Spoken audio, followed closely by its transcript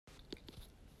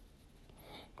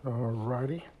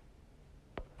Alrighty.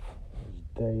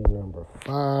 Day number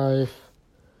 5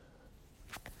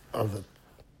 of the.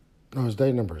 No, it's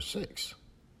day number 6.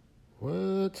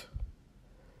 What?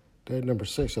 Day number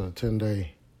 6 of the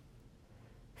 10-day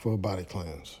full body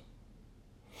cleanse.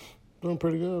 Doing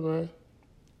pretty good, man.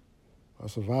 I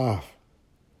survived.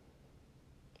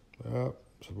 Yep,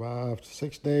 survived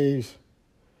 6 days.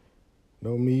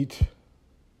 No meat.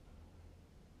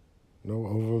 No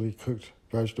overly cooked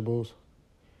vegetables.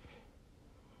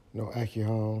 No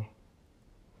alcohol.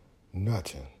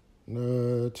 Nothing.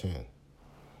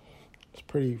 It's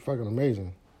pretty fucking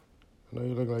amazing. I know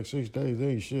you look like 6 days,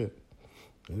 there you shit.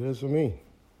 It is for me.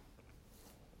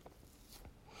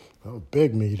 I'm a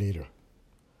big meat eater.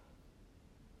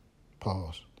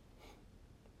 Pause.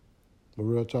 But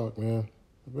real talk, man.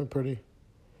 It's been pretty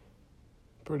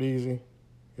easy.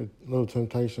 Get little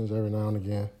temptations every now and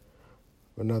again.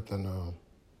 But nothing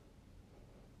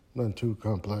too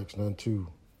complex, nothing too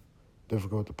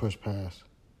difficult to push past.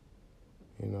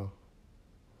 You know,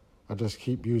 I just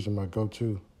keep using my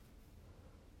go-to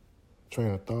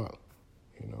train of thought.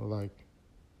 You know, like,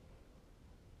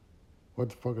 what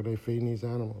the fuck are they feeding these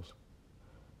animals?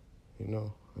 You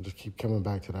know, I just keep coming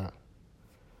back to that.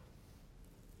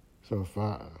 So if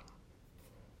I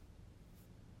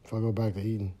go back to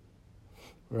eating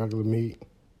regular meat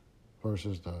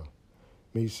versus the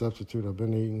meat substitute I've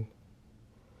been eating,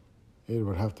 it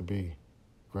would have to be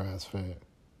grass-fed.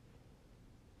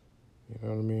 You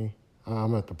know what I mean?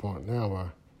 I'm at the point now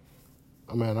where,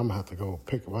 I'm going to have to go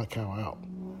pick my cow out.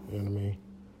 You know what I mean?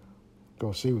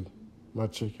 Go see my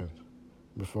chickens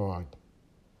before I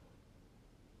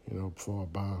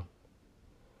buy them.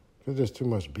 There's just too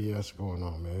much BS going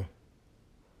on, man.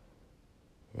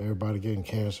 Everybody getting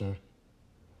cancer.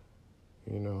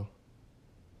 You know,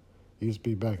 used to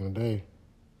be back in the day,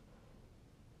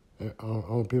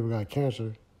 only people got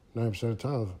cancer 90% of the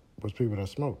time was people that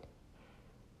smoked. I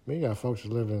mean, you got folks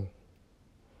that living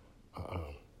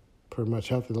pretty much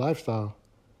healthy lifestyle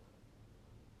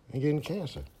and getting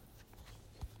cancer.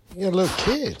 You got little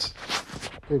kids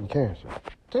getting cancer.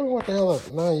 Tell me what the hell a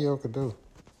 9-year-old could do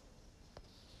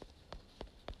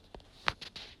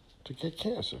to get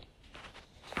cancer.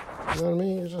 You know what I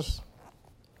mean? It just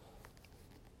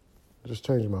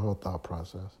changed my whole thought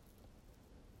process.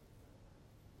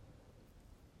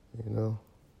 You know?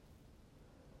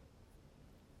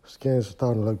 Skin's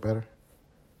starting to look better.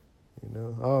 You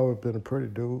know, I've always been a pretty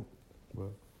dude,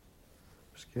 but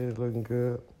skin's looking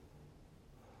good.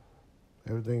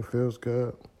 Everything feels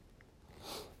good.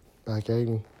 Back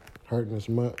aching, hurting as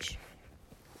much.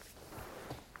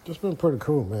 Just been pretty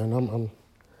cool, man. I'm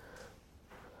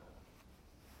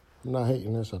not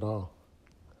hating this at all.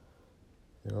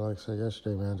 You know, like I said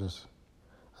yesterday, man,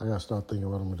 I gotta start thinking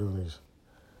what I'm gonna do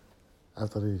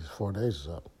after these 4 days is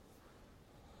up.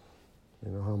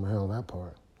 You know, how I'm gonna handle that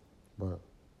part. But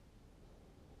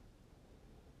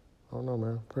I don't know,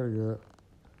 man. Pretty good.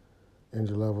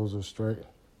 Energy levels are straight.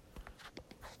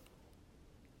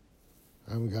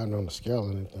 I haven't gotten on the scale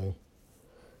or anything.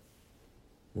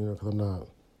 You know, because I'm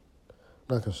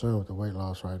not concerned with the weight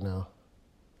loss right now.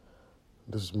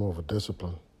 This is more of a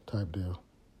discipline type deal.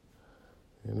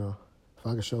 You know, if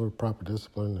I can show the proper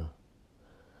discipline to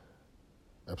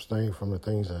abstain from the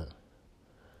things that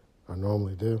I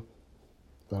normally do,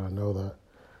 that I know that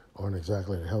aren't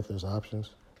exactly the healthiest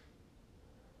options,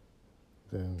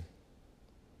 then,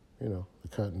 you know, the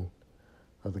cutting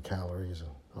of the calories and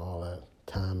all that,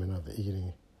 timing of the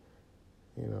eating,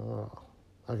 you know,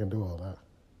 I can do all that.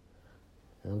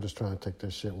 And I'm just trying to take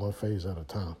this shit one phase at a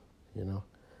time, you know,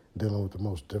 dealing with the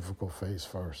most difficult phase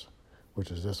first,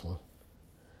 which is this one.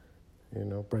 You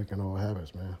know, breaking old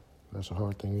habits, man. That's a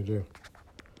hard thing to do.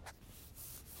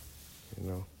 You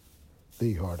know,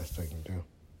 the hardest thing to do.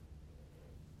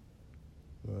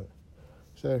 But,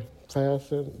 say,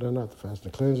 fasting, no, not the fasting.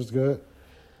 The cleanse is good.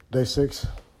 Day 6,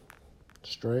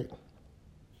 straight.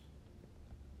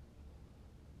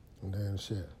 And then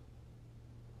shit.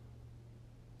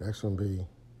 Next one be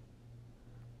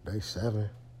day 7.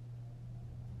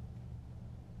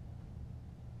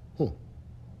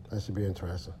 That should be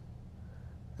interesting.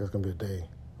 There's going to be a day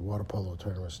the water polo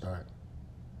tournament start.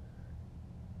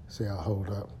 See how I hold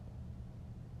up.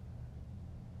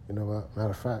 You know what? Matter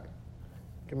of fact,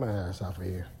 get my ass out of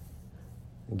here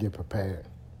and get prepared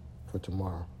for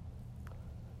tomorrow.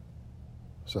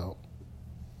 So,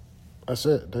 that's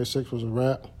it. Day 6 was a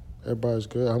wrap. Everybody's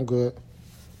good. I'm good.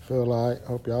 Feel all right.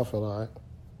 Hope y'all feel all right.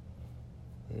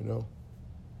 You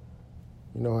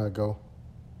know how it go.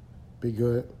 Be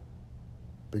good.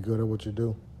 Be good at what you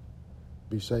do.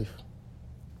 Be safe.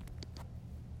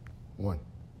 1.